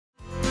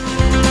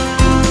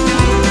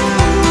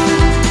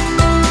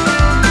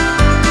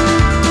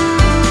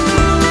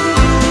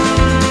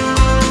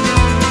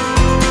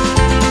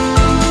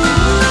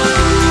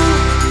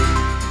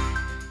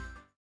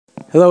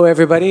Hello,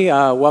 everybody.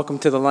 Welcome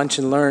to the Lunch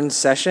and Learn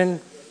session.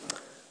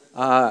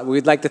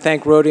 We'd like to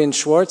thank Rohde and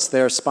Schwarz,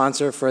 their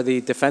sponsor for the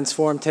Defense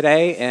Forum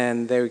today,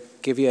 and they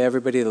give you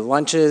everybody the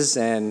lunches,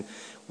 and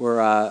we're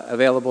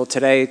available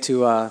today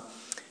to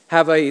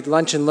have a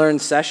Lunch and Learn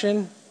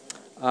session.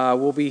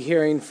 We'll be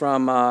hearing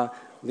from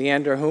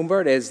Leander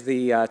Humbert as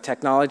the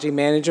technology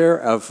manager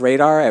of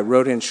radar at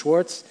Rohde and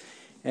Schwarz,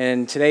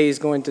 and today he's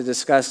going to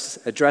discuss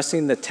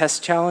addressing the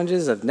test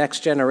challenges of next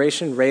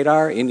generation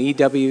radar in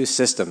EW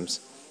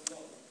systems.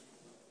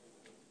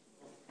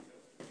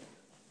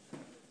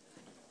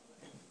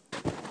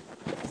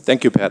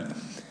 Thank you, Pat.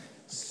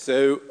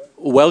 So,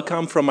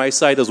 welcome from my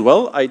side as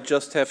well. I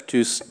just have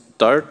to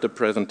start the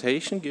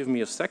presentation. Give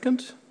me a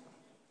second.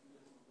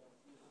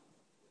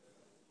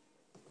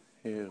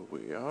 Here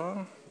we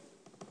are.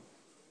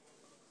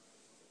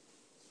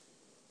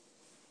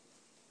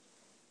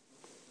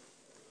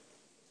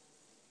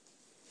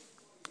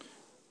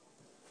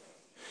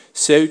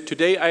 So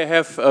today I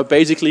have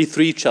basically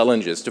three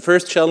challenges. The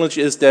first challenge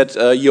is that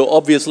you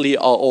obviously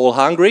are all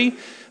hungry,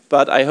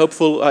 but I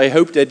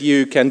hope that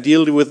you can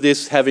deal with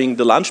this having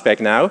the lunch bag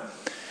now.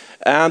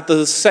 And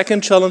the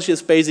second challenge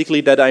is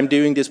basically that I'm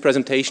doing this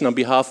presentation on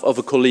behalf of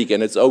a colleague,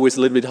 and it's always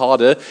a little bit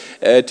harder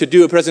to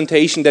do a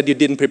presentation that you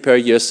didn't prepare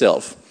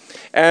yourself.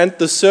 And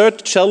the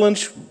third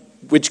challenge,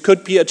 which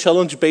could be a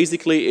challenge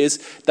basically, is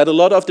that a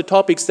lot of the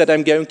topics that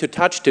I'm going to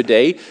touch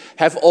today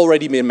have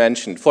already been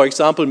mentioned. For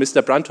example,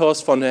 Mr.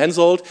 Brandhorst von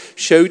Hensoldt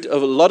showed a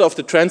lot of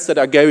the trends that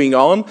are going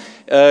on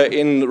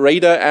in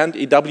radar and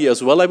EW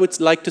as well, I would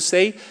like to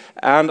say,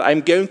 and I'm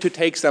going to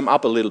take them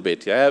up a little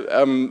bit. Yeah?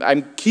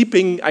 I'm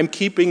keeping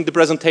the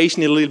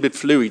presentation a little bit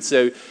fluid,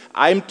 so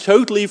I'm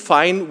totally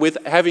fine with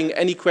having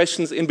any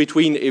questions in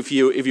between if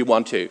you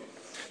want to.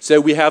 So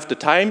we have the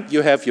time,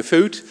 you have your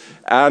food,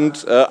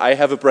 and I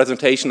have a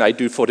presentation I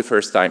do for the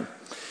first time.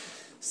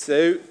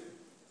 So,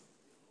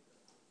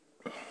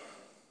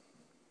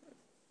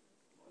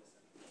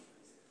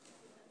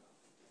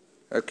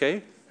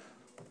 okay.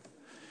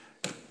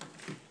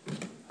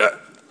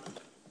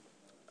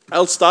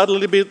 I'll start a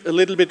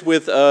little bit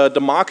with the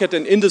market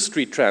and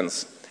industry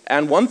trends.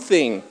 And one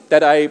thing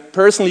that I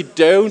personally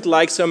don't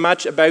like so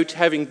much about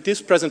having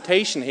this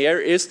presentation here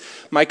is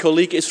my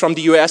colleague is from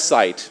the US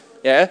side.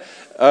 Yeah.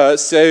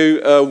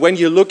 So when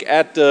you look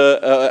at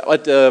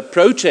the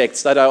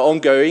projects that are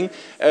ongoing,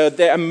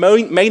 they are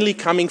mainly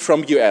coming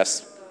from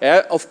US.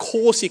 Yeah? Of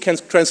course, you can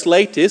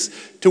translate this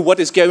to what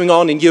is going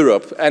on in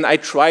Europe, and I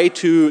try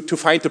to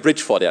find the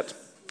bridge for that.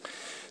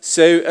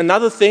 So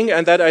another thing,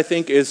 and that I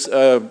think is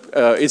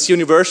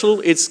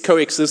universal, it's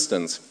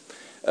coexistence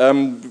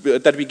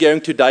that we're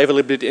going to dive a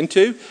little bit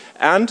into,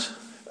 and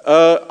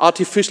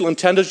artificial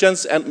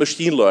intelligence and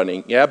machine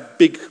learning. Yeah,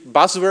 big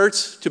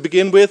buzzwords to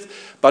begin with,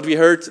 but we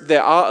heard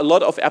there are a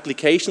lot of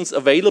applications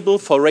available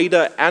for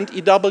radar and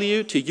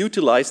EW to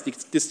utilize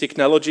this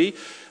technology,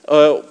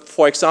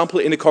 for example,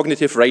 in a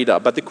cognitive radar.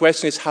 But the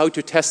question is how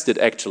to test it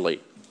actually.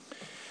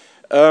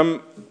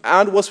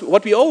 And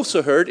what we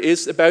also heard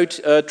is about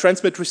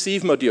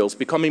transmit-receive modules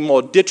becoming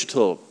more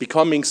digital,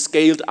 becoming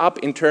scaled up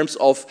in terms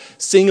of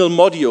single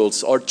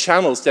modules or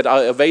channels that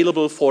are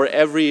available for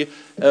every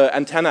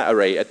antenna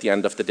array at the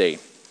end of the day.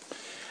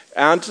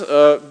 And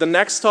the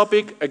next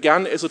topic,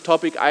 again, is a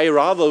topic I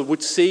rather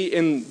would see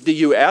in the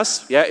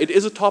US. Yeah, it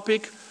is a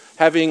topic,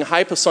 having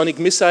hypersonic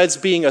missiles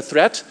being a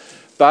threat,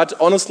 but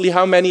honestly,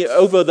 how many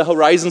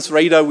over-the-horizons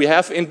radar we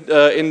have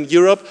in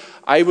Europe,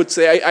 I would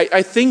say,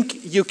 I think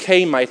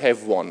UK might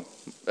have one.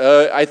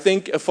 I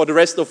think for the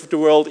rest of the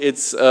world,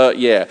 it's,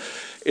 yeah,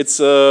 it's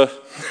from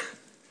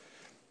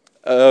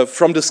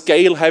the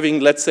scale having,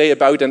 let's say,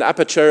 about an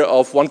aperture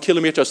of 1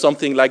 kilometer or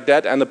something like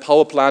that, and a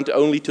power plant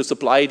only to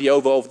supply the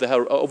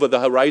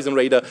over-the-horizon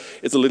radar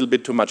is a little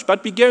bit too much.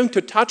 But we're going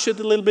to touch it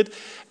a little bit,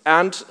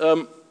 and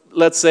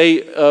let's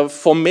say,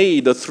 for me,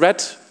 the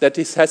threat that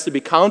this has to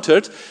be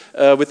countered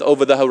with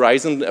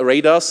over-the-horizon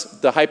radars,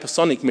 the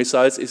hypersonic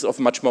missiles, is of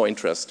much more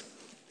interest.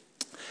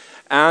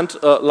 And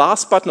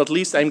last but not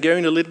least, I'm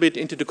going a little bit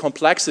into the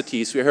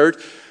complexities. We heard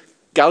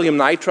gallium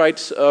nitride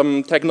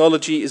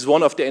technology is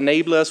one of the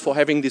enablers for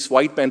having these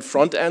wideband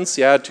front ends,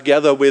 yeah,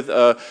 together with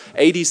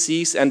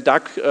ADCs and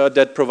DUC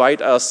that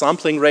provide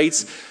sampling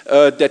rates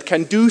that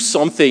can do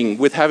something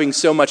with having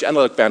so much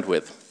analog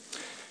bandwidth.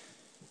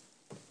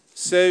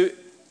 So,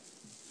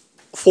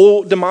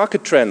 for the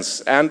market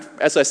trends, and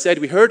as I said,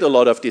 we heard a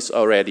lot of this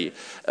already,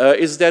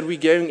 is that we're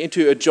going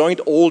into a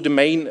joint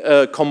all-domain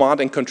command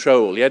and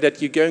control, yeah,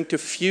 that you're going to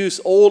fuse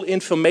all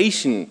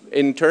information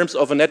in terms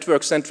of a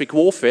network-centric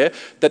warfare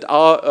that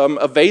are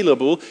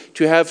available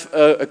to have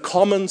a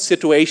common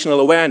situational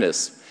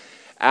awareness.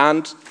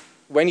 And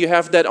when you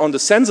have that on the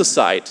sensor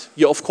side,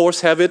 you of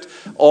course have it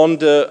on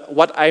the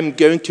what I'm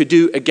going to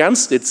do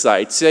against it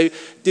side. So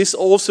this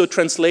also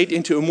translates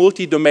into a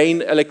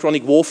multi-domain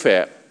electronic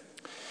warfare.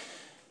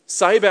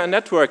 Cyber and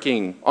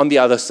networking on the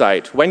other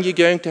side, when you're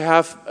going to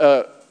have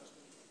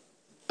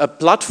a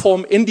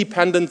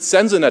platform-independent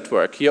sensor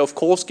network, you're of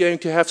course going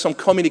to have some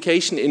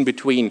communication in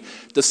between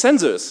the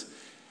sensors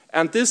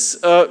And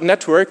this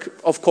network,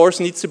 of course,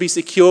 needs to be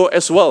secure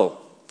as well.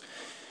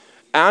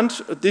 And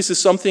this is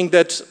something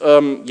that,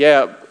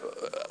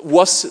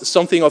 was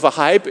something of a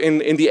hype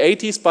in the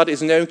 80s, but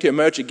is going to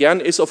emerge again,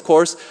 is, of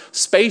course,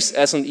 space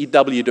as an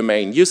EW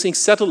domain, using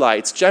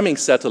satellites, jamming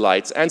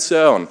satellites, and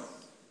so on.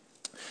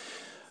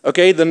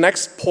 Okay, the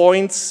next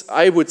points,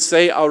 I would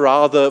say, are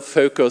rather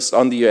focused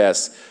on the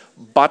US.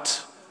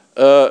 But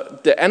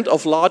the end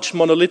of large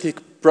monolithic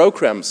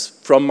programs,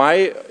 from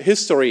my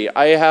history,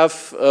 I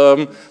have,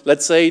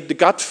 let's say, the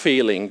gut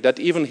feeling that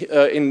even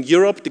in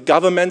Europe, the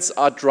governments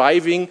are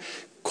driving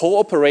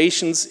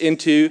cooperations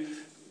into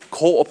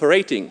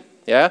cooperating,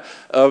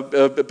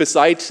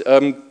 besides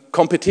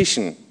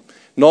competition.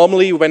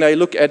 Normally, when I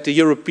look at the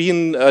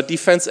European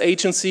Defense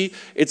Agency,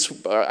 it's,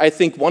 I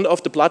think, one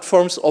of the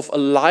platforms of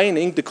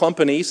aligning the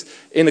companies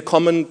in a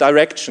common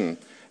direction.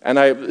 And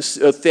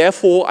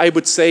therefore, I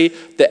would say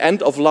the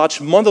end of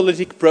large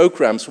monolithic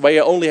programs where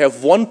you only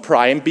have one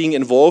prime being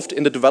involved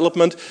in the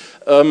development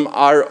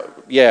are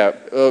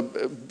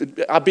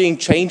being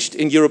changed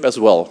in Europe as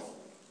well.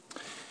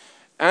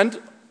 And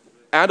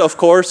of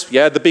course,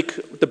 the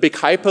big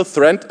hyper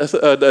trend,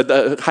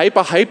 the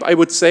hyper hype, I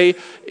would say,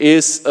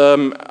 is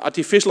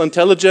artificial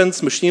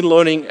intelligence, machine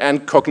learning,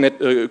 and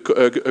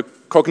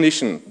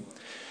cognition.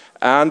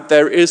 And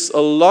there is a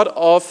lot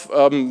of,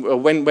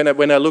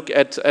 when I look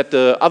at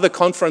the other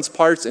conference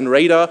parts in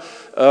radar,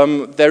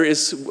 there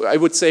is, I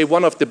would say,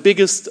 one of the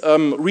biggest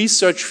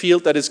research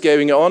field that is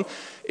going on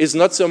is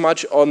not so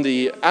much on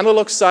the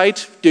analog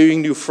side,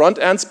 doing new front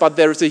ends, but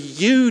there is a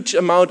huge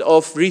amount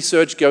of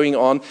research going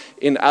on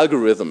in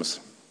algorithms.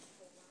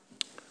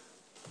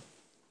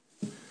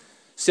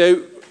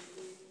 So,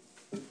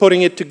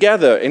 putting it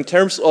together in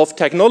terms of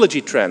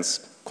technology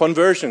trends,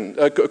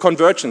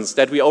 convergence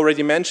that we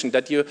already mentioned,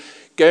 that you're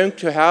going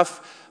to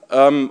have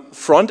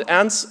front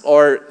ends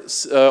or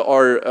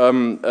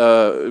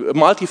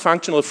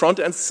multifunctional front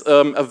ends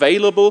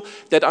available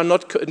that are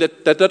not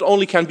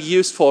only can be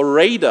used for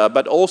radar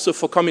but also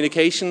for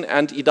communication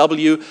and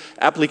EW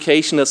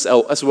application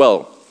as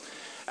well.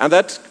 And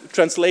that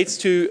translates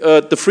to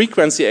the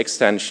frequency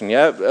extension.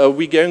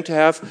 We're going to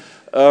have,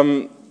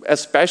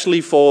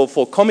 especially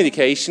for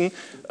communication,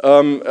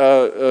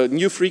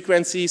 new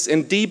frequencies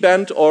in D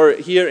band or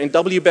here in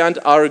W band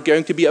are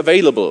going to be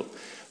available.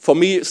 For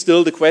me,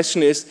 still the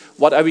question is,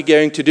 what are we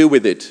going to do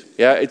with it?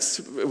 It's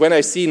when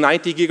I see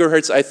 90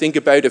 gigahertz, I think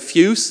about a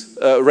fuse,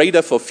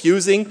 radar for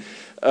fusing.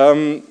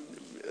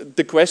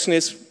 The question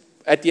is,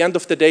 at the end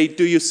of the day,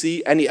 do you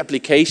see any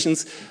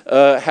applications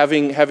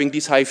having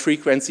these high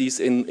frequencies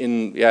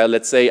in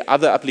let's say,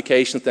 other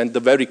applications than the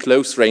very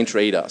close range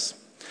radars?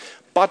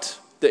 But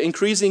the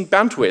increasing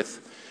bandwidth,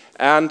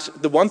 and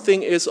the one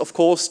thing is, of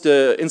course,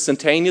 the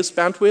instantaneous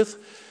bandwidth.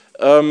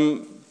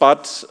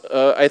 But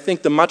I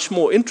think the much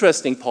more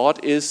interesting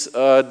part is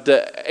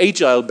the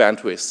agile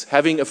bandwidth,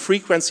 having a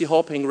frequency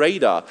hopping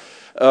radar.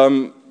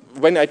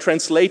 When I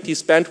translate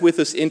these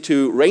bandwidths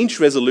into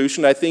range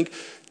resolution, I think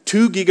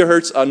 2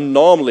 gigahertz are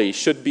normally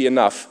should be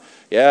enough.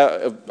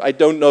 I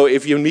don't know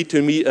if you need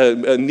to meet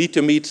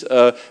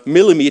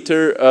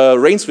millimeter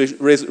range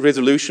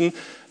resolution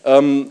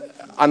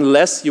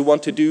unless you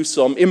want to do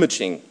some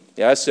imaging.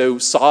 So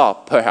SAR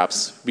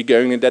perhaps be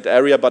going in that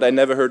area, but I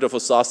never heard of a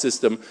SAR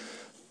system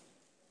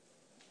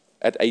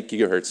at 8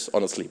 gigahertz,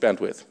 honestly,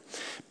 bandwidth.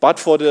 But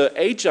for the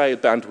agile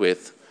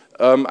bandwidth,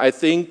 I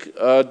think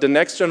the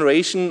next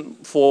generation,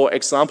 for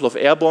example, of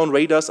airborne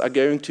radars are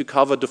going to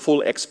cover the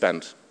full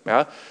X-band,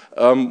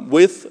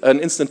 with an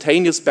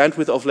instantaneous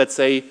bandwidth of, let's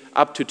say,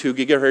 up to 2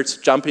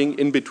 gigahertz, jumping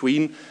in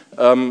between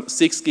 6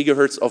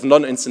 gigahertz of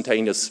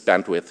non-instantaneous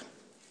bandwidth.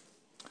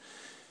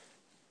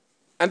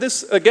 And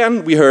this,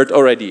 again, we heard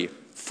already.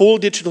 Full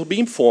digital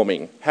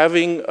beamforming,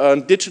 having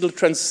digital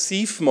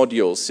transceive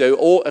modules, so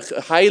all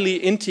highly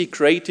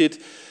integrated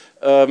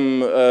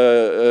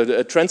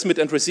transmit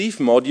and receive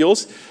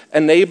modules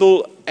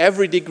enable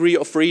every degree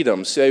of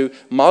freedom, so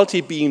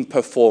multi-beam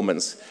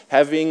performance,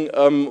 having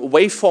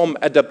waveform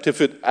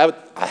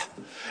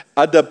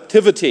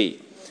adaptivity,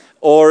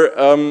 or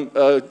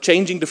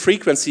changing the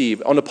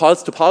frequency on a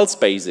pulse-to-pulse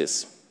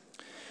basis.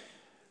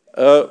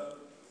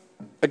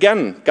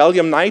 Again,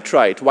 gallium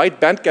nitride, wide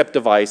bandgap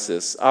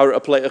devices are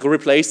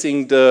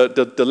replacing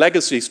the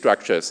legacy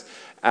structures.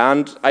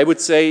 And I would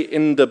say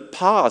in the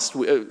past,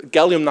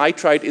 gallium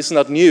nitride is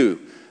not new.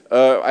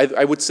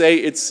 I would say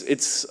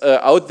it's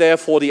out there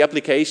for the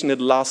application in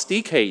the last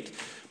decade.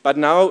 But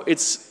now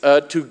it's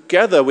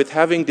together with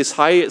having this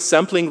high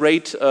sampling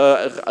rate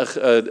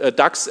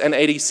DUCs and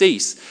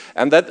ADCs.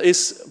 And that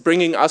is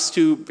bringing us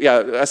to,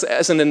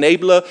 as an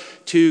enabler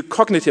to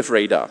cognitive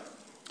radar.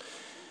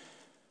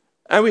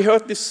 And we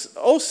heard this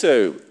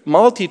also,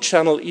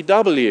 multi-channel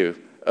EW.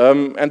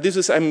 And this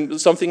is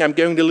something I'm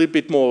going a little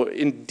bit more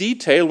in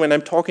detail when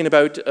I'm talking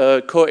about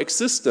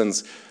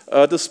coexistence.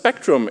 The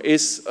spectrum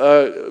is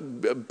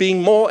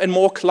being more and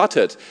more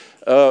cluttered.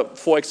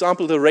 For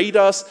example, the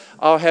radars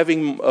are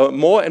having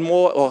more and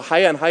more or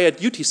higher and higher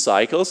duty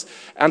cycles,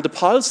 and the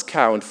pulse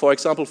count, for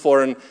example,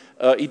 for an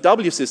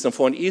EW system,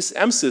 for an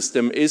ESM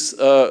system, is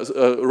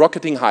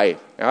rocketing high.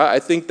 I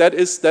think that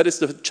is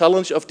the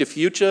challenge of the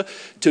future,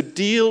 to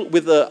deal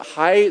with the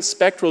high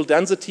spectral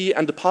density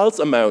and the pulse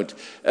amount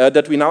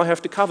that we now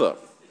have to cover.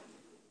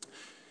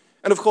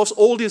 And of course,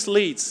 all these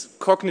leads,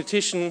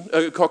 cognition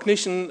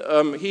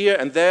here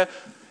and there,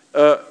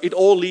 it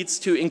all leads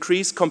to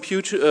increased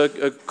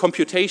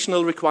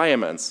computational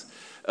requirements.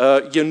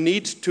 You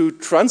need to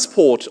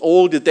transport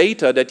all the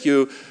data that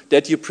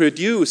you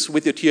produce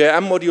with your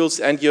TRM modules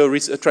and your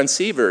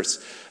transceivers,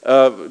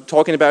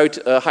 talking about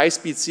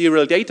high-speed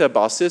serial data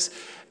buses.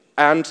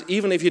 And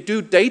even if you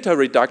do data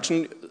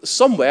reduction,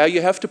 somewhere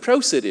you have to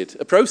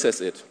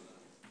process it.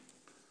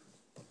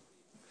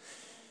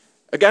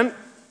 Again,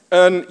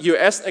 an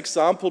US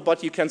example,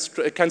 but you can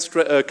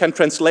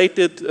translate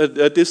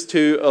this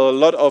to a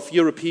lot of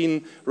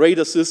European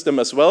radar system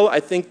as well. I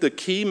think the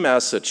key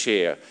message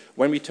here,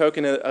 when we're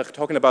talking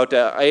about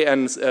the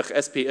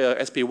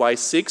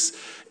SPY6,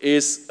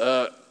 is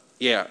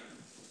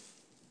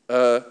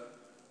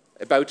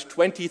about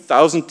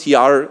 20,000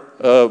 TR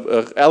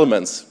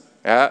elements.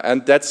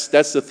 And that's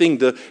the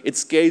thing. It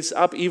scales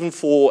up even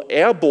for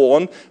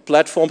airborne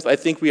platforms. I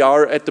think we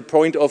are at the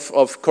point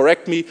of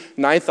correct me,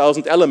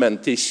 9,000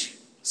 element-ish,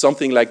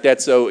 something like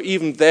that. So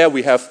even there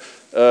we have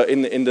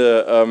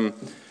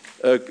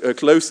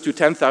close to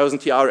 10,000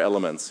 TR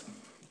elements.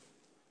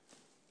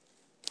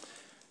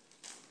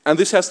 And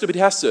this has to be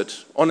tested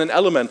on an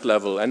element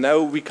level. And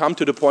now we come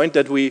to the point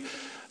that we,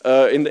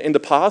 in the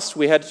past,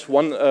 we had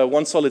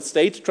one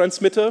solid-state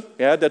transmitter,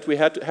 that we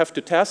have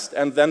to test,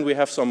 and then we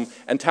have some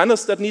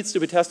antennas that needs to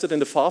be tested in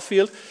the far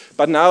field.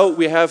 But now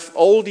we have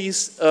all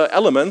these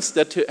elements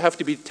that have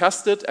to be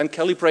tested and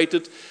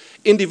calibrated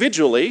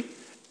individually.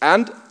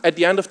 And at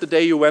the end of the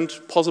day, you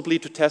went possibly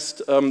to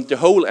test the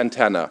whole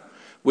antenna,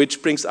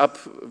 which brings up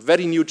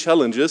very new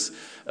challenges.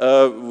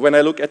 When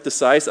I look at the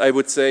size, I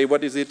would say,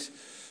 what is it?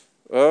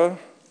 Oh,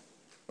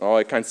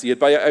 I can't see it,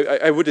 but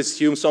I would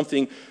assume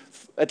something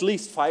at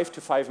least 5 to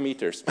 5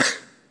 meters.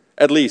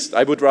 At least.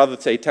 I would rather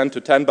say 10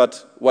 to 10,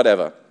 but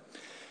whatever.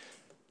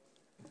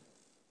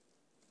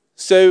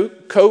 So,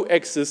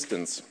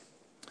 coexistence.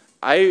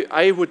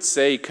 I would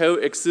say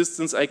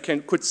coexistence I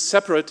could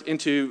separate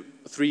into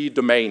 3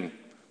 domains.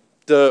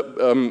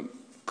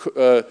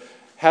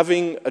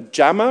 Having a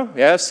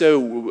jammer, so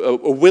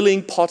a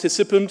willing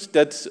participant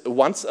that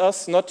wants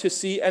us not to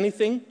see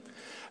anything.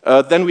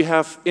 Then we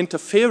have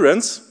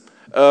interference,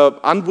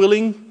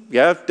 unwilling,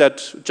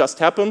 that just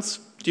happens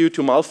due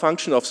to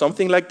malfunction of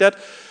something like that,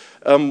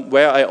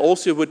 where I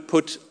also would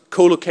put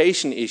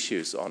co-location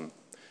issues on.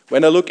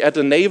 When I look at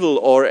the naval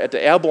or at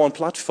the airborne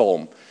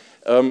platform,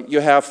 you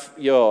have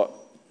your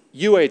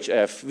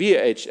UHF,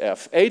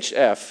 VHF,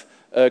 HF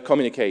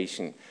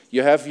communication.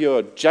 You have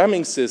your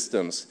jamming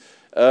systems.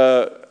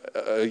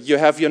 You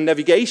have your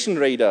navigation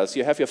radars.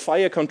 You have your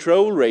fire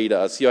control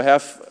radars. You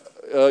have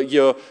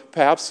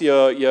perhaps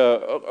your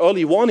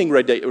early warning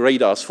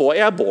radars for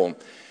airborne.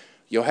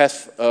 You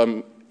have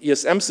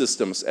ESM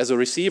systems as a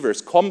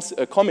receivers,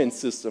 command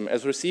system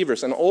as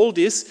receivers, and all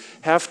this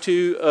have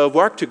to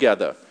work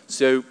together.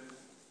 So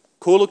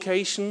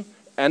co-location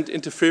and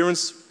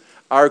interference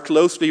are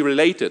closely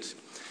related.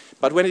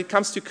 But when it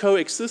comes to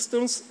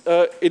coexistence,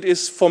 it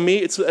is, for me,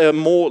 it's a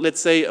more, let's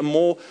say, a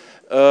more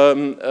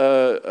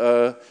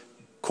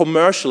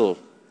commercial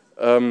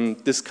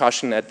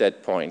discussion at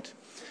that point.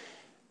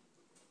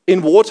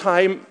 In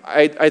wartime,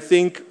 I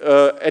think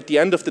at the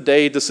end of the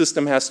day, the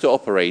system has to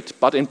operate.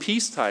 But in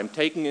peacetime,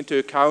 taking into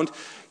account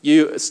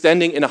you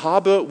standing in a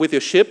harbor with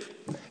your ship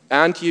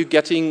and you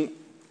getting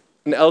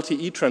an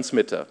LTE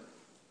transmitter.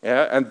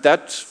 And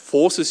that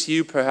forces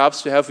you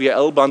perhaps to have your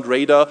L-band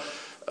radar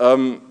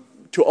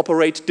to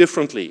operate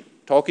differently,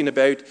 talking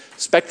about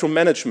spectrum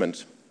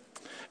management.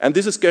 And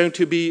this is going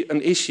to be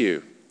an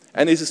issue.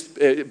 And this is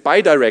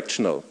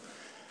bidirectional.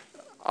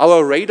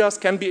 Our radars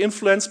can be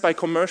influenced by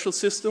commercial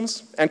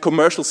systems, and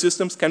commercial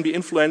systems can be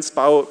influenced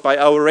by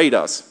our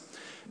radars.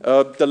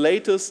 The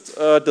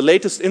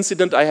latest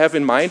incident I have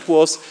in mind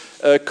was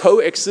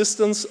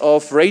coexistence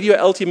of radio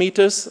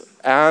altimeters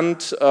and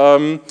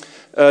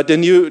the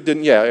new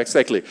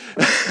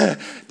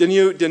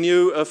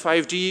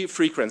 5G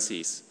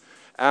frequencies.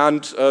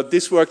 And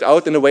this worked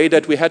out in a way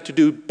that we had to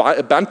do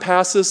band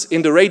passes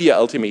in the radio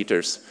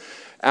altimeters.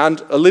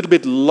 And a little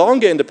bit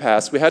longer in the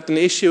past, we had an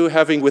issue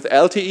having with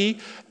LTE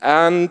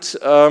and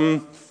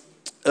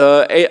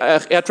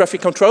air traffic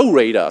control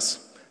radars,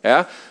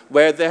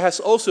 where there has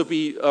also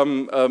been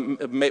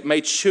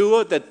made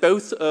sure that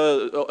both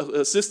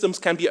systems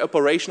can be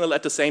operational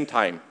at the same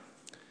time.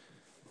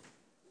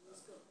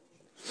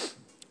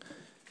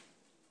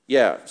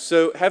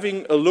 So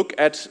having a look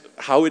at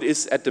how it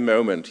is at the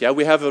moment.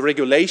 We have a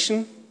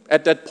regulation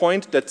at that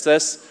point that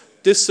says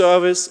this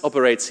service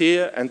operates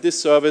here and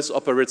this service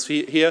operates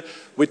here,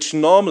 which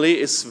normally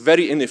is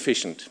very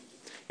inefficient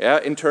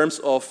in terms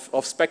of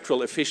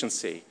spectral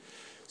efficiency.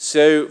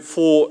 So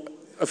for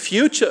a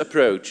future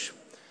approach,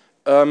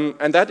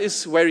 and that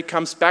is where it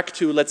comes back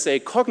to, let's say,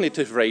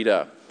 cognitive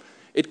radar,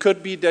 It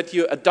could be that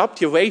you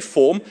adapt your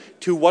waveform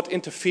to what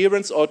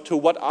interference or to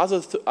what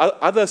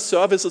other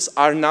services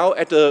are now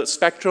at the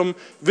spectrum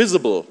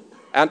visible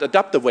and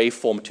adapt the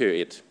waveform to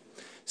it.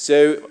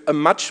 So a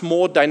much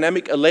more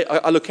dynamic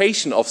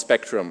allocation of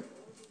spectrum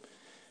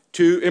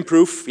to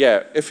improve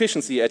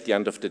efficiency at the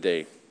end of the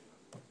day.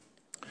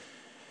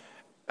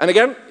 And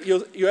again,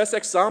 US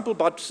example,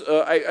 but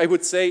I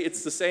would say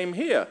it's the same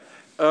here.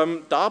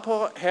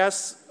 DARPA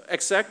has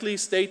exactly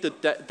stated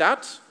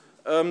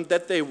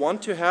that they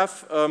want to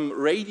have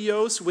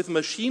radios with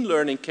machine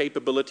learning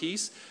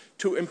capabilities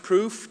to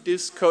improve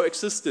this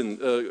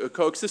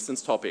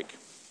coexistence topic.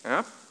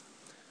 Yeah?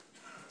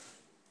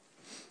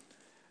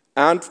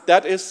 And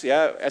that is,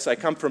 as I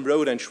come from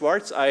Rohde and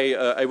Schwarz,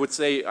 I would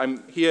say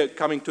I'm here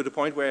coming to the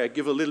point where I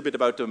give a little bit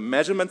about the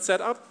measurement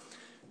setup.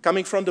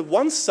 Coming from the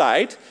one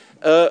side,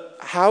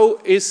 how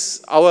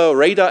is our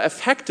radar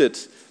affected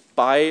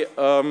by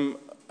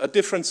a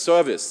different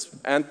service?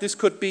 And this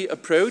could be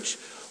approach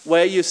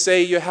where you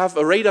say you have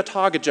a radar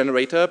target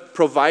generator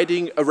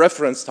providing a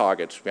reference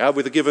target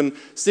with a given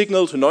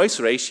signal to noise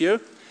ratio.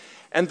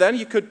 And then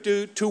you could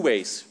do two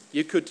ways.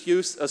 You could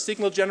use a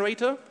signal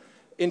generator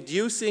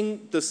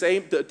inducing this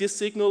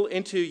signal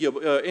into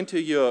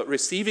your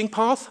receiving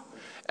path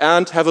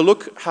and have a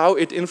look how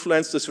it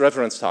influences this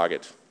reference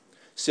target.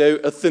 So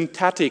a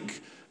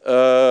synthetic,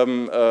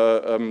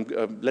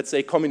 let's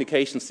say,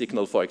 communication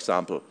signal, for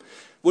example,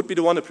 would be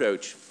the one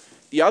approach.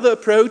 The other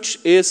approach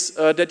is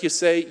that you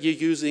say you're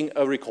using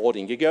a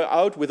recording. You go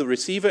out with a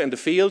receiver in the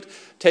field,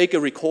 take a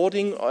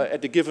recording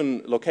at a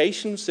given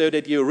location so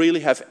that you really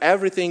have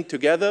everything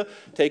together,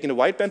 taking a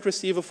wideband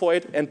receiver for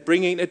it and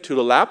bringing it to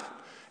the lab,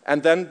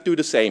 and then do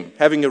the same,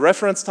 having a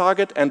reference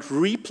target and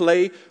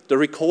replay the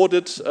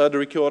recorded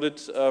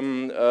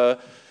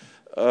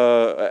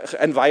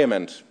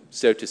environment,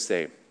 so to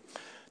say.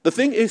 The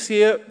thing is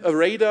here, a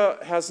radar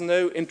has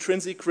no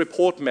intrinsic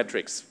report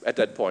metrics at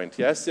that point.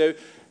 Yeah? So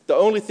the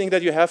only thing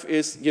that you have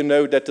is you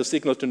know that the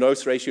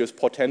signal-to-noise ratio is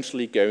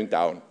potentially going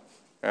down.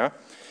 Yeah?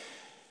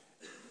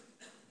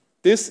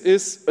 This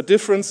is a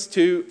difference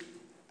to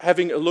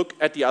having a look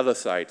at the other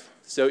side.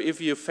 So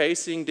if you're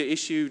facing the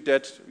issue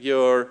that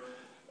your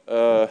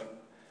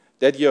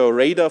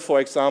radar, for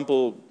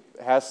example,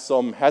 has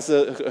some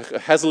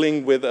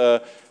hassling with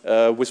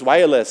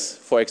wireless,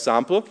 for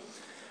example,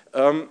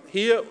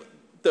 here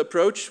the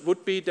approach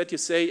would be that you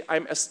say,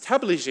 I'm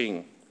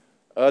establishing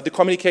the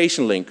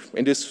communication link,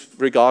 in this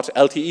regard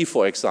LTE,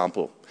 for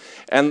example.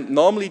 And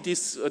normally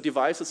these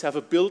devices have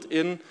a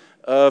built-in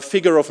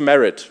figure of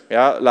merit,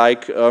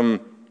 like all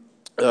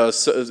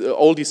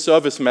these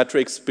service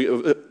metrics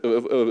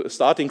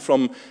starting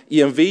from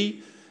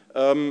EuMW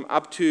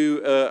up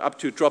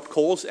to drop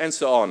calls and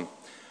so on.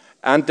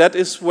 And that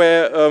is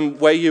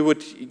where you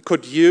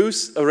could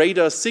use a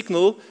radar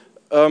signal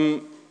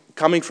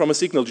coming from a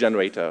signal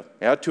generator,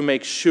 to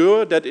make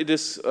sure that it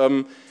is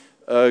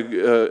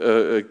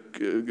that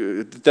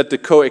the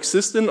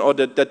coexistence or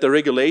that the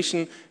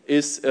regulation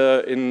is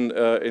in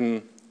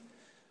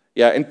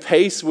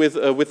pace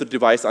with the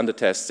device under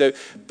test. So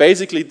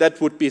basically, that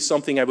would be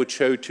something I would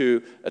show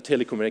to a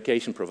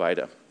telecommunication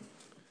provider.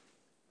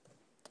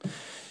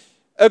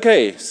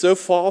 Okay, so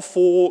far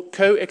for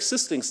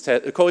coexistent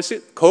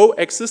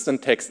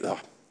text.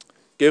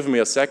 Give me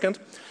a second.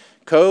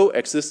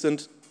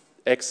 Coexistence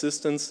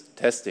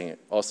testing.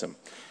 Awesome.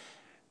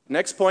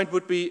 Next point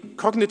would be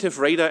cognitive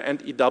radar and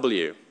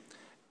EW.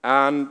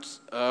 And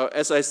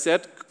as I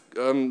said,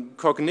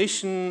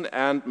 cognition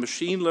and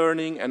machine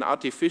learning and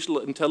artificial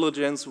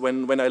intelligence,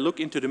 when I look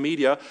into the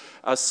media,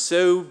 are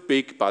so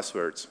big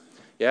buzzwords.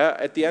 Yeah,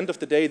 at the end of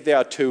the day, they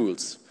are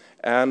tools.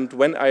 And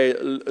when I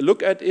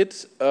look at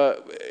it,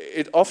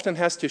 it often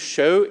has to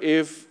show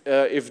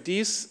if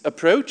these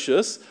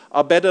approaches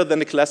are better than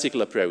the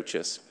classical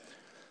approaches.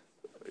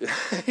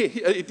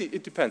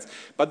 It depends.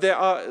 But there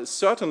are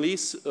certainly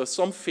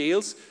some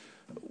fields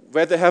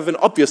where they have an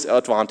obvious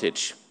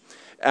advantage.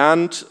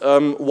 And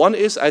one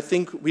is, I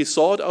think we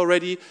saw it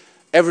already,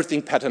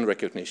 everything pattern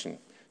recognition.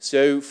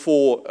 So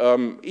for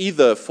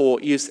either for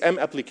ESM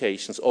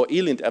applications or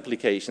ELINT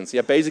applications,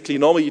 basically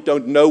normally you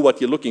don't know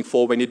what you're looking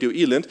for when you do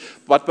ELINT,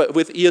 but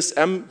with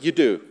ESM you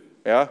do,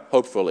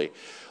 hopefully.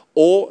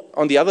 Or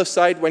on the other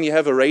side, when you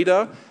have a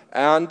radar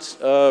and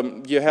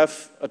you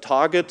have a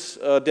target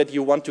that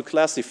you want to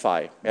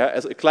classify,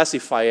 as a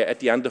classifier at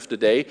the end of the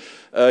day,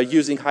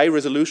 using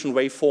high-resolution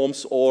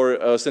waveforms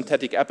or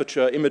synthetic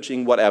aperture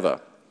imaging,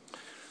 whatever.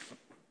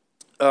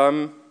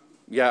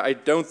 I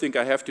don't think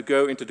I have to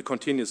go into the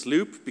continuous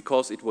loop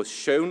because it was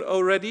shown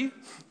already.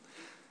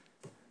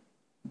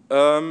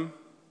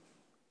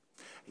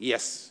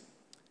 Yes,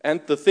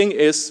 and the thing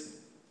is,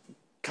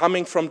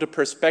 coming from the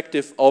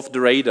perspective of the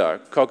radar,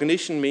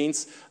 cognition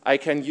means I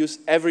can use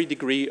every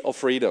degree of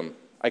freedom.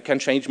 I can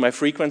change my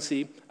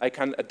frequency, I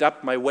can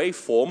adapt my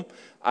waveform,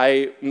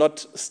 I'm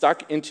not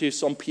stuck into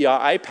some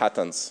PRI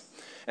patterns.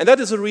 And that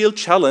is a real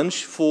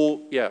challenge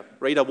for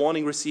radar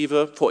warning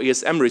receiver, for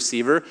ESM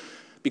receiver,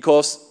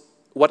 because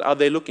what are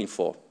they looking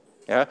for?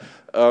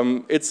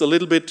 It's a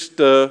little bit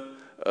the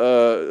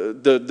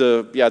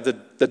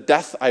the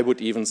death, I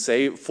would even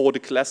say, for the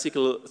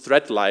classical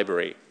thread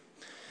library.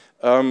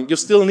 You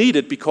still need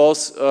it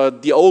because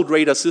the old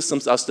radar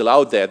systems are still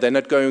out there. They're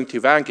not going to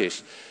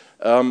vanquish.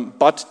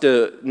 But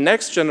the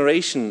next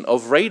generation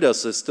of radar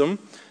systems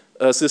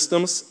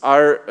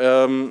are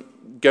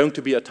going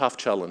to be a tough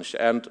challenge.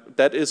 And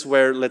that is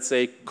where, let's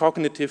say,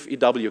 cognitive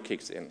EW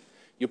kicks in.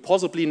 You're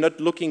possibly not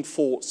looking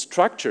for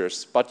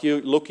structures, but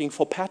you're looking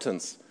for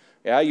patterns.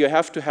 Yeah, you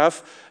have to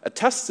have a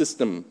test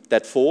system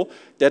that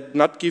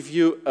not give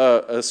you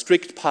a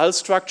strict pulse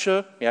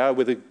structure, yeah,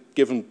 with a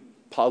given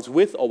pulse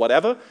width or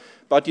whatever,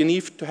 but you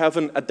need to have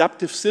an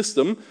adaptive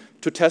system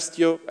to test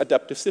your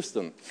adaptive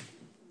system.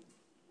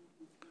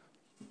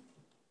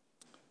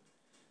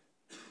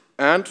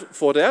 And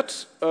for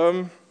that,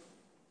 oh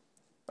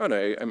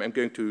no, I'm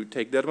going to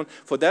take that one.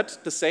 For that,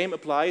 the same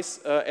applies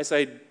as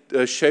I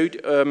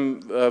showed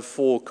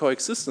for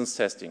coexistence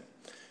testing.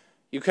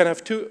 You can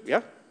have two,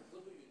 yeah?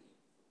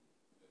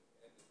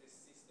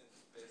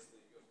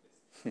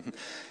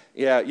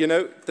 Yeah, you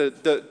know,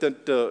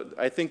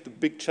 I think the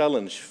big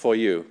challenge for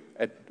you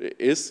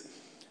is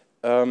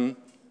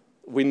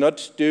we're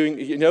not doing,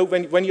 you know,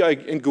 when you are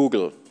in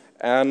Google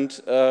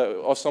and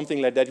or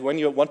something like that, when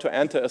you want to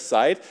enter a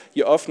site,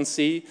 you often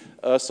see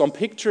some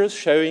pictures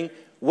showing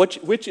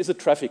which is a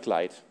traffic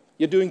light.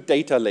 You're doing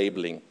data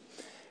labeling.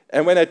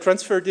 And when I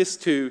transfer this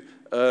to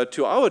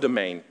our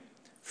domain,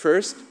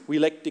 first, we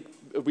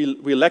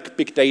lack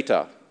big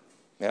data.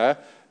 Yeah?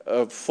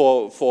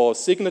 For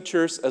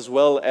signatures as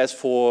well as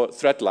for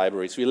thread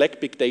libraries. We lack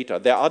big data.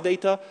 There are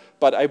data,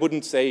 but I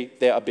wouldn't say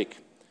they are big.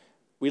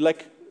 We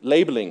lack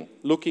labeling,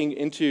 looking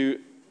into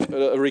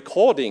a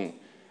recording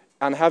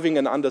and having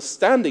an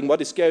understanding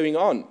what is going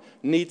on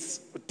needs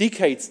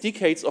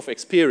decades of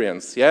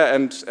experience, yeah,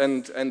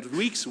 and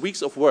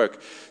weeks of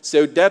work.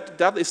 So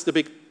that is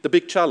the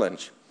big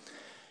challenge.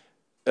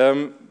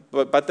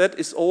 But that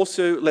is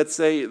also, let's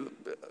say,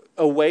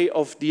 a way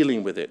of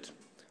dealing with it.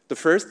 The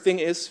first thing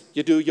is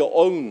you do your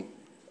own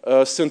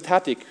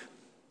synthetic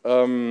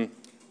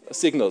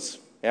signals,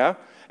 yeah,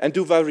 and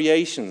do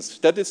variations.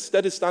 That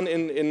is done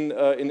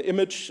in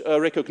image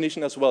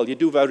recognition as well. You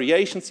do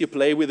variations, you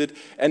play with it,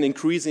 and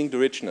increasing the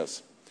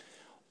richness.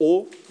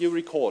 Or you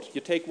record. You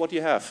take what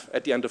you have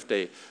at the end of the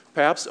day,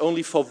 perhaps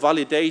only for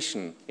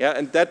validation, yeah,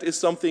 and that is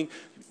something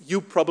you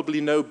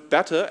probably know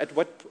better at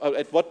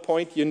what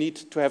point you need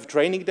to have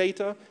training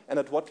data and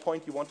at what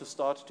point you want to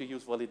start to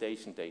use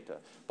validation data.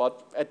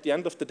 But at the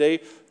end of the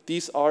day,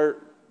 these are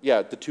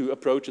the two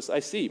approaches I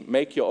see.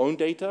 Make your own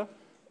data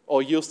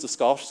or use the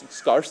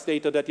scarce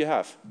data that you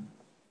have.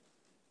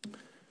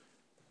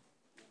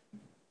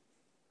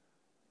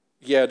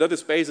 Yeah, that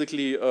is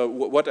basically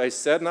what I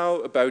said now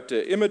about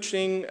the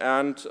imaging.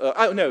 And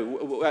oh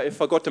no, I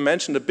forgot to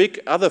mention the big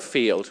other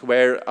field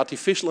where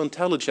artificial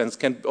intelligence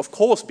can, of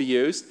course, be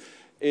used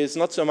is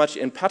not so much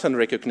in pattern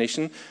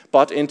recognition,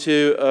 but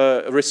into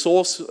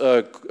resource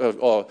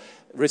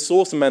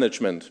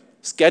management,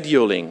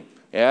 scheduling.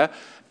 Yeah,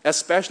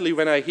 especially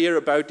when I hear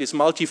about these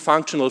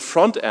multifunctional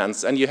front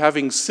ends and you're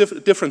having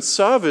different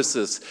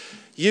services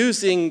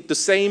using the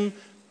same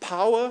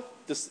power.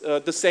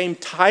 The same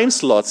time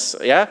slots,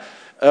 yeah.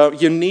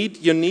 You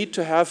need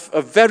to have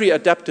a very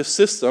adaptive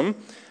system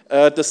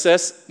that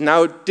says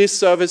now this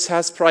service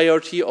has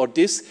priority or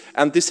this,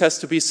 and this has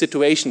to be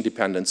situation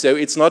dependent. So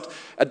it's not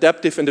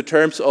adaptive in the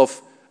terms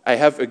of I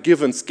have a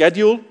given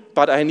schedule,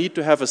 but I need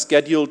to have a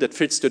schedule that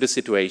fits to the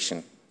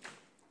situation.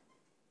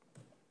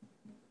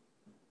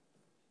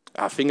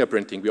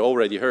 Fingerprinting, we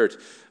already heard.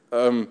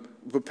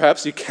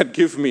 Perhaps you can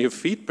give me a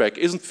feedback.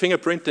 Isn't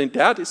fingerprinting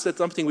that? Is that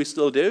something we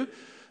still do?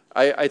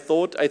 I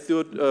thought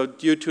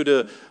due to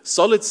the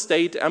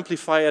solid-state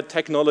amplifier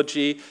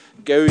technology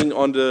going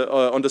on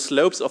the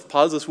slopes of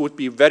pulses would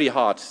be very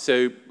hard.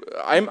 So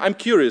I'm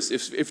curious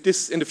if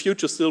this in the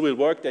future still will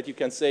work, that you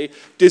can say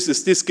this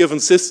is this given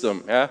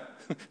system, yeah,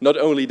 not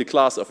only the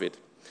class of it.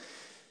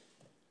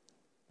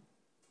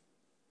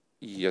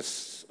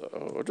 Yes.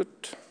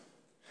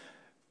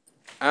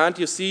 And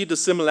you see the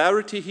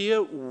similarity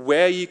here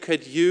where you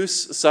could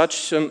use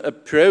such an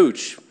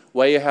approach,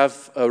 where you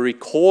have a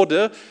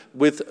recorder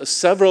with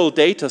several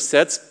data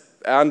sets,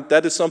 and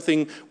that is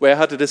something where I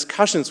had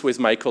discussions with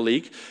my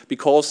colleague,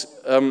 because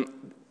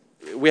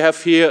we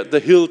have here the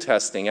hill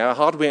testing,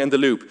 hardware in the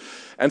loop.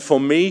 And for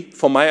me,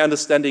 from my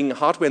understanding,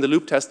 hardware in the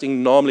loop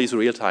testing normally is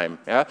real time.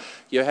 Yeah?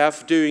 You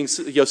have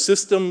your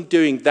system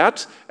doing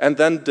that, and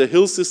then the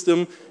hill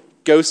system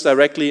goes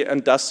directly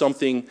and does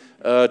something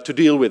to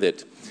deal with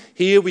it.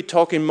 Here we're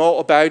talking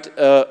more about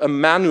a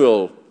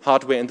manual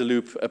hardware in the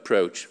loop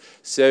approach.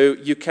 So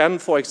you can,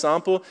 for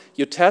example,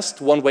 you test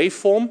one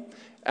waveform,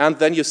 and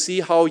then you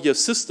see how your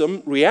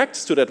system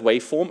reacts to that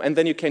waveform, and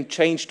then you can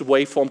change the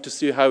waveform to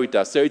see how it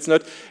does. So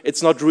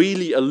it's not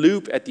really a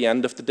loop at the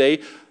end of the day,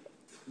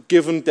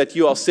 given that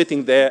you are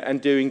sitting there and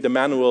doing the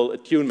manual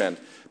attunement.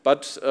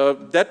 But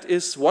that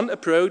is one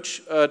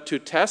approach to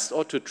test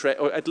or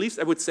at least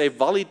I would say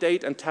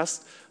validate and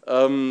test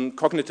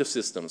cognitive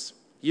systems.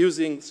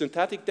 using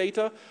synthetic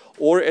data,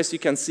 or as you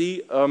can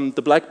see,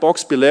 the black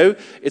box below,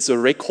 it's a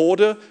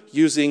recorder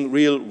using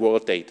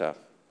real-world data.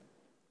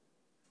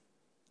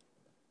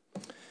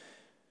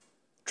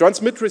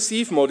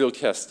 Transmit-receive module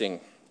testing,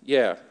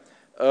 yeah.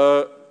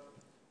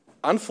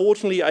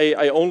 Unfortunately,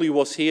 I only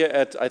was here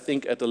at, I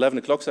think, at 11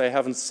 o'clock, so I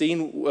haven't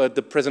seen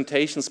the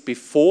presentations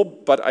before,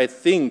 but I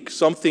think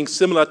something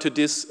similar to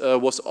this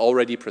was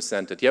already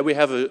presented. Yeah, we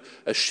have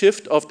a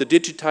shift of the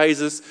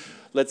digitizers,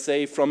 let's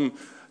say, from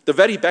the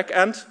very back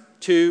end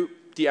to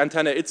the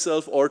antenna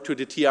itself or to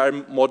the TR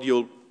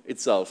module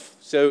itself.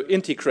 So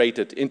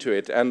integrated into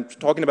it. And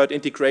talking about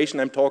integration,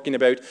 I'm talking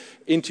about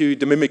into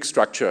the MMIC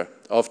structure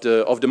of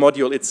the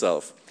module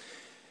itself.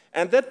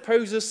 And that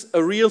poses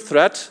a real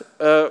threat.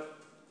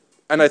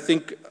 And I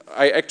think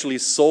I actually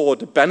saw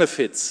the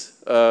benefits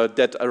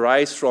that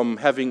arise from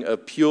having a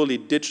purely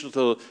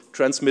digital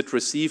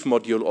transmit-receive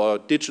module or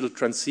digital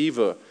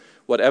transceiver,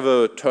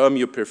 whatever term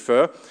you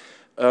prefer.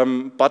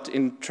 But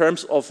in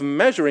terms of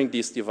measuring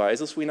these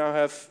devices, we now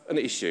have an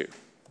issue.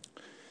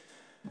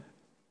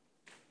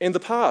 In the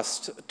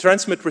past,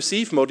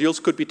 transmit-receive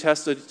modules could be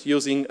tested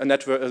using a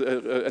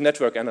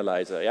network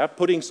analyzer, yeah?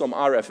 Putting some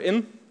RF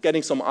in,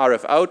 getting some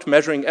RF out,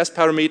 measuring S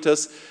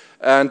parameters,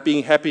 and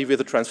being happy with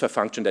the transfer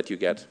function that you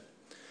get.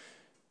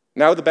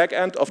 Now the back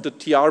end of the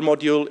TR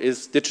module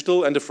is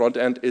digital and the front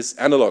end is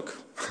analog.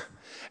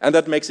 And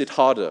that makes it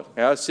harder.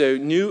 Yeah? So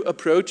new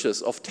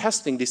approaches of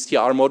testing these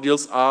TR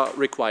modules are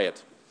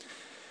required.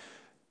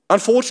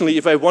 Unfortunately,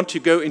 if I want to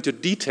go into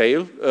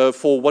detail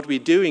for what we're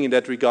doing in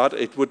that regard,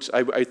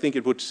 I think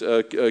it would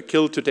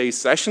kill today's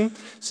session.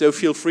 So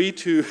feel free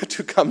to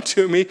come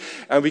to me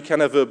and we can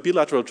have a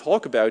bilateral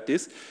talk about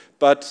this.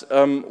 But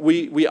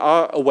we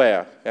are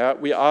aware. Yeah?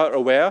 We are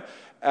aware.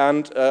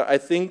 And I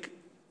think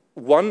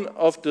one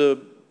of the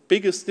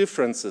biggest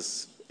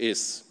differences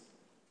is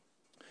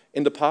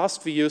in the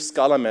past we used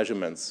scalar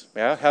measurements,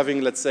 yeah?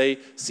 Having, let's say,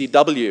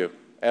 CW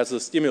as a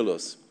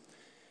stimulus.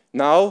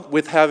 Now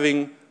with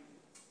having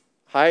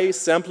high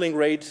sampling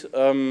rate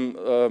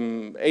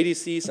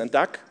ADCs and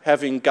DAC,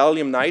 having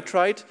gallium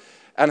nitride,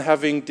 and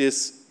having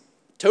this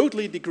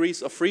totally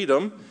degrees of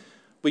freedom,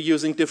 we're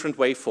using different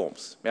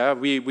waveforms. Yeah?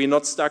 We're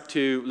not stuck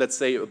to, let's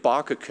say, a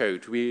Barker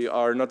code. We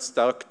are not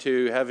stuck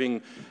to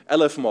having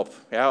LFMOP,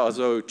 yeah?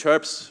 Also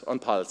chirps on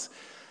pulse.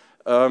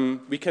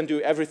 We can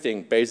do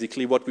everything,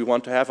 basically, what we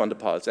want to have on the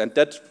pulse. And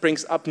that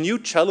brings up new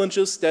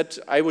challenges that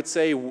I would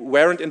say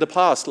weren't in the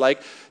past,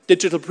 like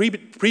digital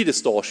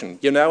pre-distortion.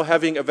 You're now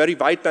having a very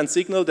wideband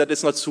signal that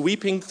is not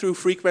sweeping through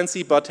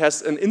frequency, but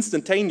has an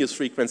instantaneous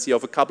frequency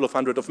of a couple of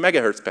hundred of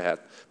megahertz,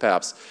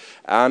 perhaps.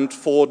 And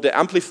for the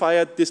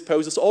amplifier, this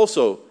poses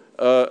also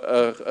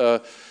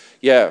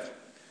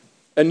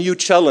a new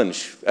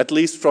challenge, at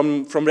least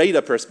from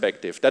radar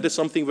perspective. That is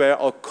something where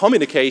our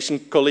communication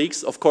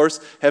colleagues, of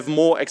course, have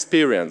more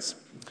experience.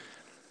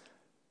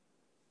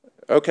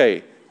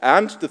 Okay,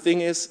 and the thing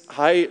is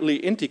highly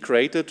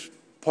integrated,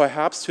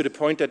 perhaps to the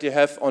point that you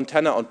have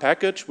antenna on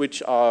package,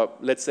 which are,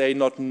 let's say,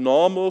 not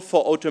normal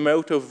for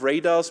automotive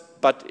radars,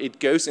 but it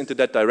goes into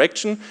that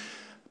direction.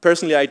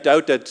 Personally, I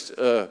doubt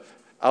that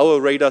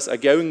our radars are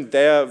going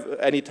there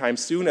anytime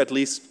soon, at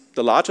least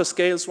the larger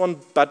scales one,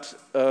 but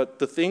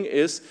the thing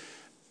is,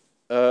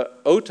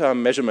 OTA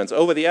measurements,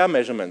 over-the-air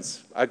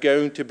measurements, are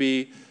going to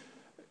be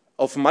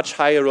of much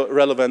higher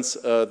relevance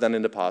than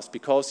in the past,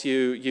 because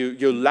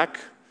you lack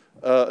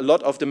a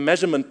lot of the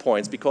measurement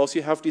points, because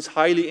you have these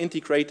highly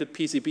integrated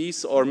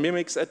PCBs or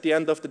MMICs at the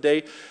end of the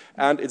day,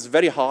 and it's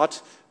very hard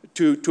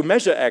to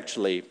measure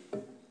actually,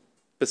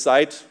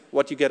 beside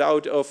what you get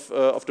out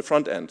of the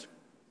front end.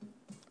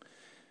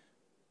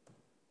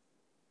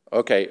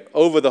 Okay,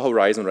 over the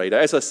horizon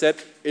radar. As I said,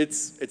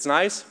 it's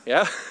nice,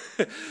 yeah.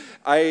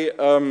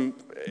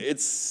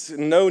 It's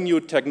no new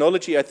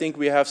technology. I think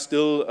we have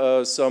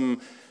still some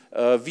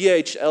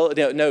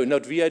VHL, no,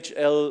 not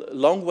VHL,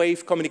 long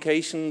wave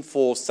communication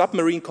for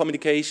submarine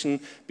communication,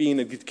 being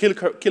in the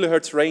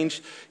kilohertz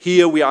range.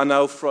 Here we are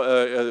now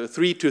 3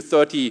 to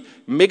 30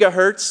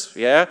 megahertz,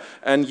 yeah,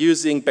 and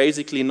using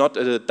basically not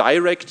a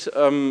direct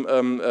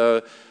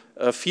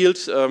field.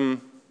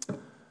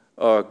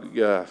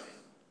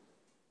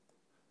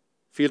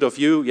 Field of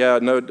view, yeah,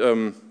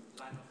 no.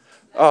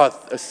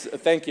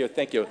 Thank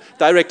you.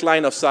 Direct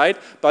line of sight,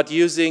 but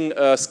using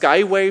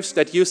sky waves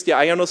that use the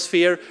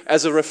ionosphere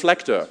as a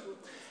reflector.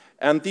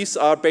 And these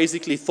are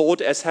basically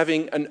thought as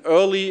having an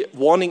early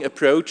warning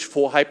approach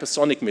for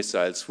hypersonic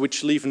missiles,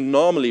 which leave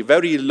normally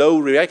very low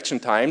reaction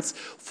times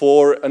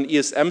for an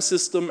ESM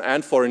system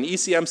and for an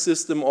ECM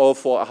system or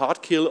for a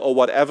hard kill or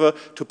whatever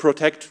to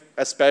protect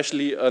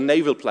especially a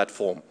naval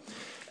platform.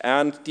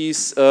 And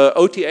these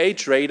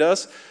OTH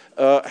radars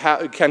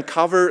can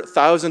cover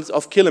thousands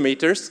of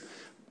kilometers,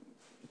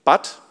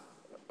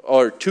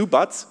 two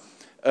buts.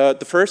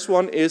 The first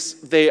one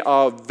is they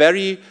are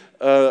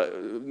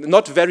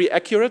not very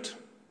accurate,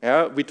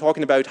 Yeah, we're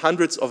talking about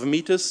hundreds of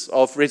meters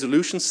of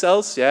resolution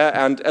cells, yeah,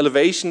 and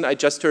elevation. I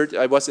just heard,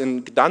 I was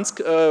in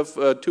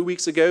Gdansk 2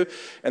 weeks ago,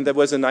 and there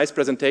was a nice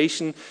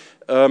presentation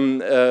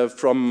from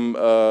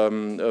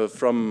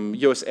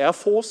US Air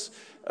Force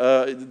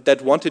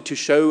that wanted to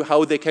show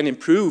how they can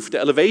improve the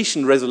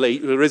elevation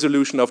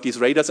resolution of these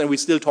radars, and we're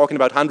still talking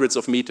about hundreds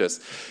of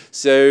meters.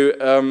 So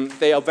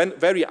they are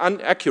very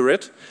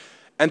inaccurate,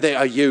 and they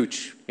are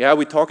huge. Yeah,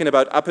 we're talking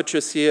about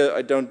apertures here.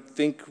 I don't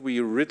think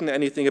we've written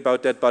anything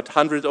about that, but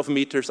hundreds of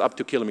meters up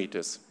to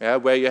kilometers. Yeah,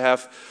 where you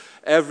have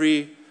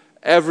every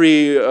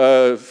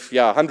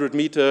 100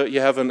 meter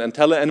you have an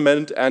antenna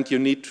element, and you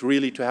need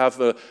really to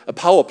have a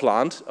power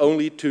plant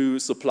only to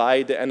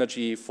supply the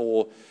energy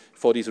for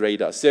these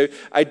radars. So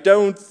I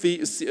don't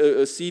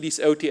see these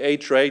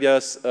OTH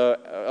radars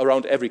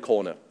around every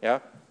corner. Yeah,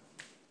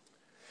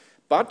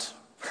 but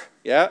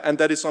yeah, and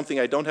that is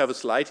something I don't have a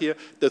slide here.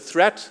 The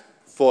threat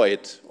for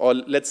it, or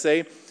let's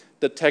say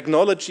the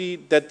technology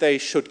that they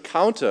should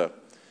counter,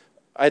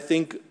 I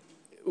think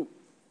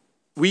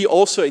we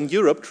also in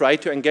Europe try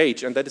to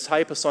engage, and that is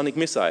hypersonic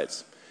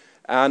missiles.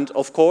 And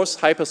of course,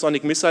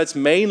 hypersonic missiles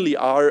mainly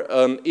are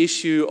an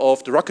issue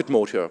of the rocket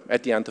motor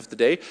at the end of the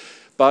day,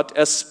 but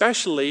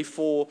especially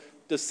for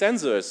the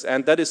sensors,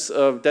 and that is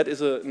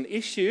an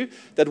issue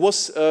that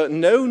was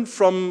known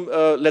from,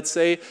 let's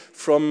say,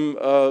 from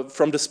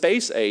the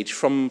space age,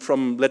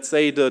 from let's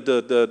say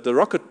the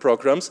rocket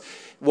programs,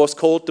 was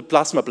called the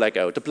plasma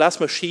blackout, the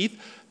plasma sheath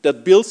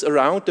that builds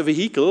around the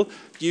vehicle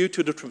due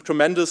to the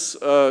tremendous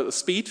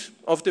speed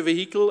of the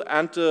vehicle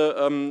and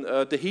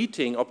the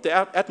heating of the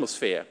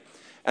atmosphere.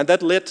 And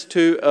that led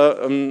to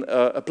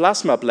a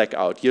plasma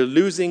blackout. You're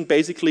losing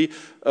basically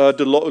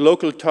the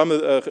local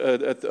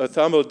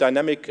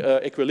thermodynamic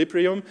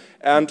equilibrium,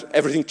 and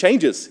everything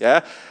changes.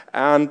 Yeah?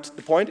 And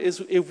the point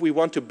is, if we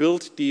want to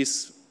build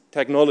this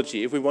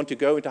technology, if we want to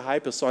go into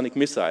hypersonic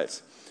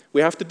missiles,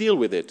 we have to deal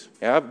with it.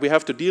 Yeah? We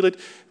have to deal it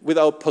with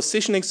our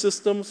positioning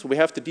systems. We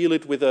have to deal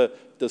it with the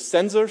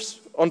sensors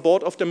on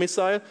board of the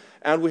missile,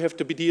 and we have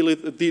to deal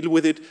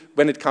with it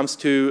when it comes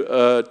to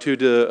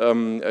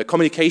the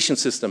communication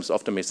systems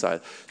of the missile.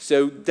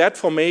 So that,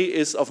 for me,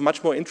 is of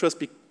much more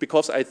interest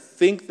because I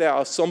think there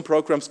are some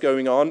programs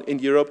going on in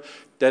Europe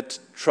that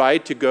try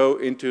to go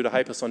into the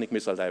hypersonic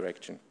missile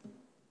direction.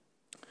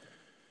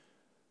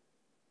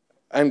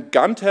 And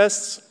gun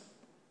tests.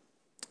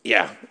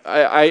 Yeah,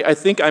 I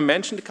think I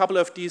mentioned a couple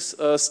of these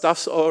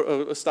stuff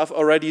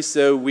already.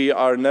 So we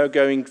are now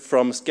going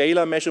from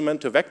scalar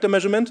measurement to vector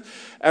measurement,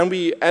 and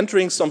we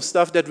entering some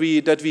stuff that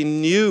we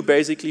knew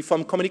basically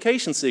from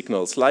communication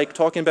signals, like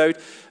talking about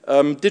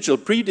digital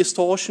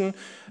pre-distortion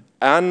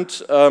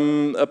and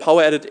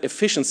power added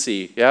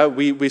efficiency. Yeah,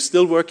 we're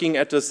still working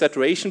at the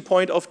saturation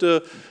point of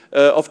the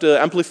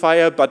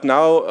amplifier, but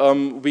now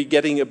we're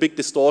getting a big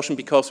distortion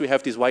because we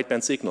have these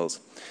wideband signals.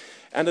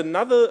 And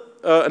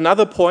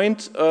another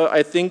point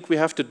I think we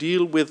have to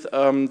deal with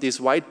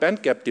these wide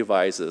bandgap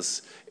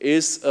devices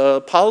is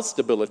pulse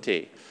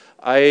stability.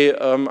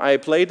 I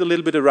played a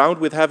little bit around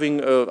with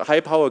having a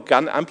high-power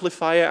gun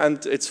amplifier,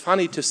 and it's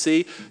funny to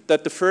see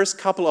that the first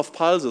couple of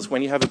pulses,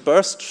 when you have a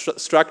burst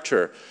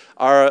structure,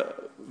 are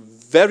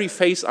very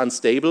phase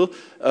unstable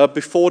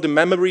before the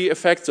memory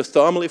effects, the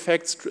thermal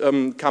effects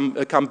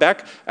come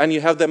back, and you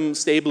have them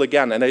stable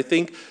again. And I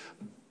think,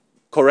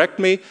 correct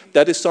me,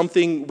 that is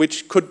something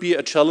which could be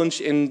a challenge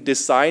in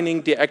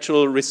designing the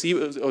actual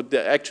receivers or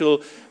the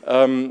actual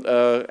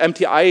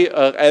MTI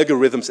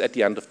algorithms at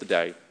the end of the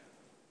day.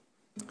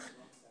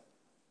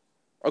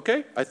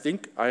 Okay, I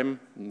think I'm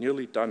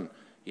nearly done.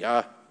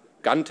 Yeah,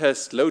 gun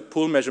test, load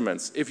pull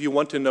measurements. If you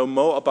want to know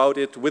more about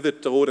it,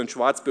 visit the Rohde and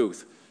Schwarz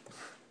booth.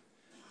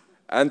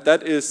 And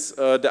that is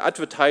the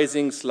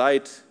advertising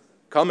slide.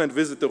 Come and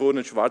visit the Rohde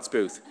and Schwarz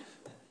booth.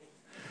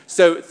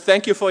 So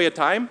thank you for your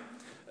time.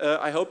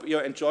 I hope you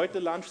enjoyed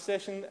the lunch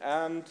session,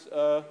 and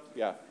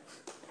yeah.